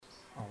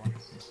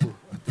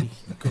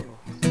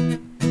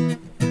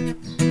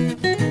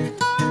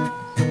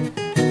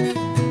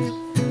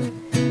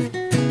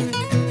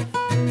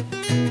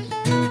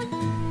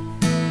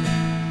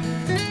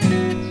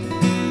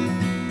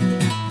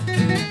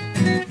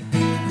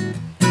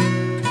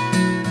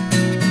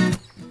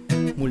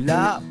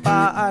Mula,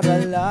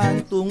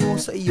 paaralan, tungo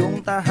sa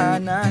iyong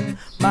tahanan.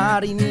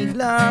 Marinig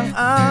lang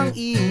ang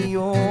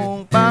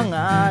iyong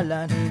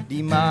pangalan. Di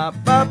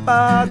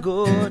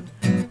mapapagod,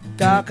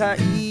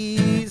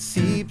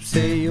 kakaisip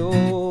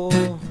sa'yo.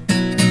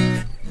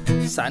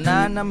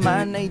 Sana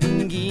naman ay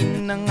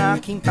dinggin ng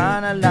aking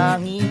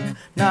panalangin,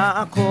 na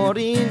ako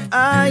rin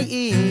ay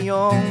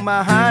iyong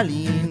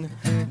mahalin.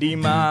 Di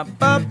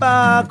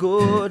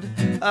mapapagod,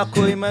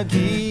 ako'y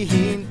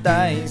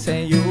maghihintay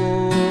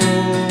sa'yo.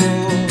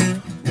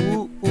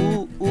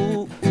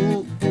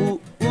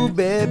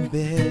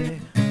 Bhebhe,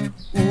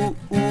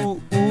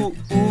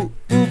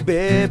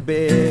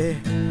 Bhebhe,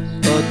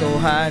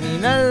 totohanin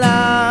na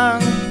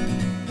lang,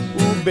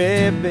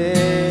 Bhebhe.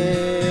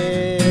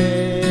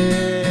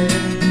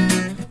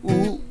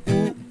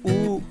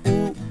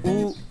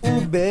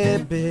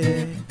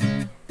 Bhebhe,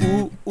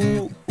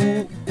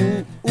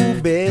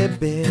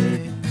 Bhebhe,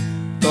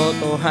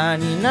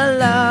 totohanin na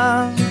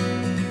lang,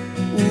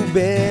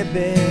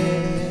 Bhebhe.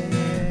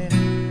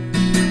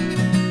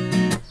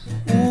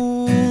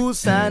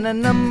 Sana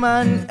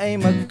naman ay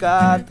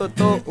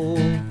magkatotoo,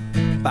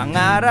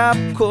 pangarap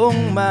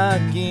kong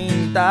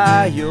maging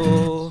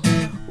tayo,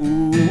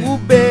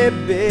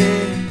 Bhebhe,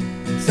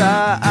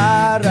 sa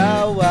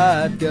araw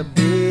at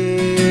gabi.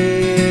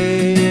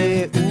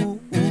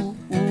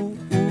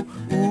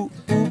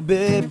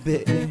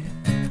 Bhebhe,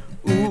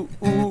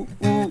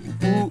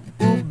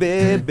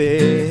 Bhebhe,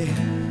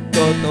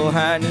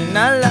 totohanin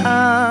na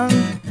lang,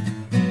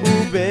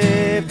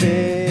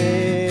 Bhebhe.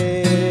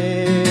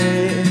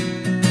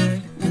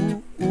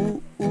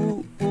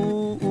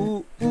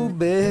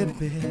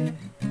 Bhebhe,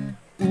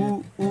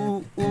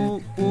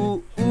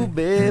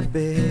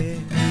 Bhebhe,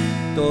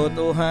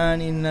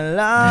 totohanin na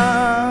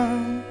lang.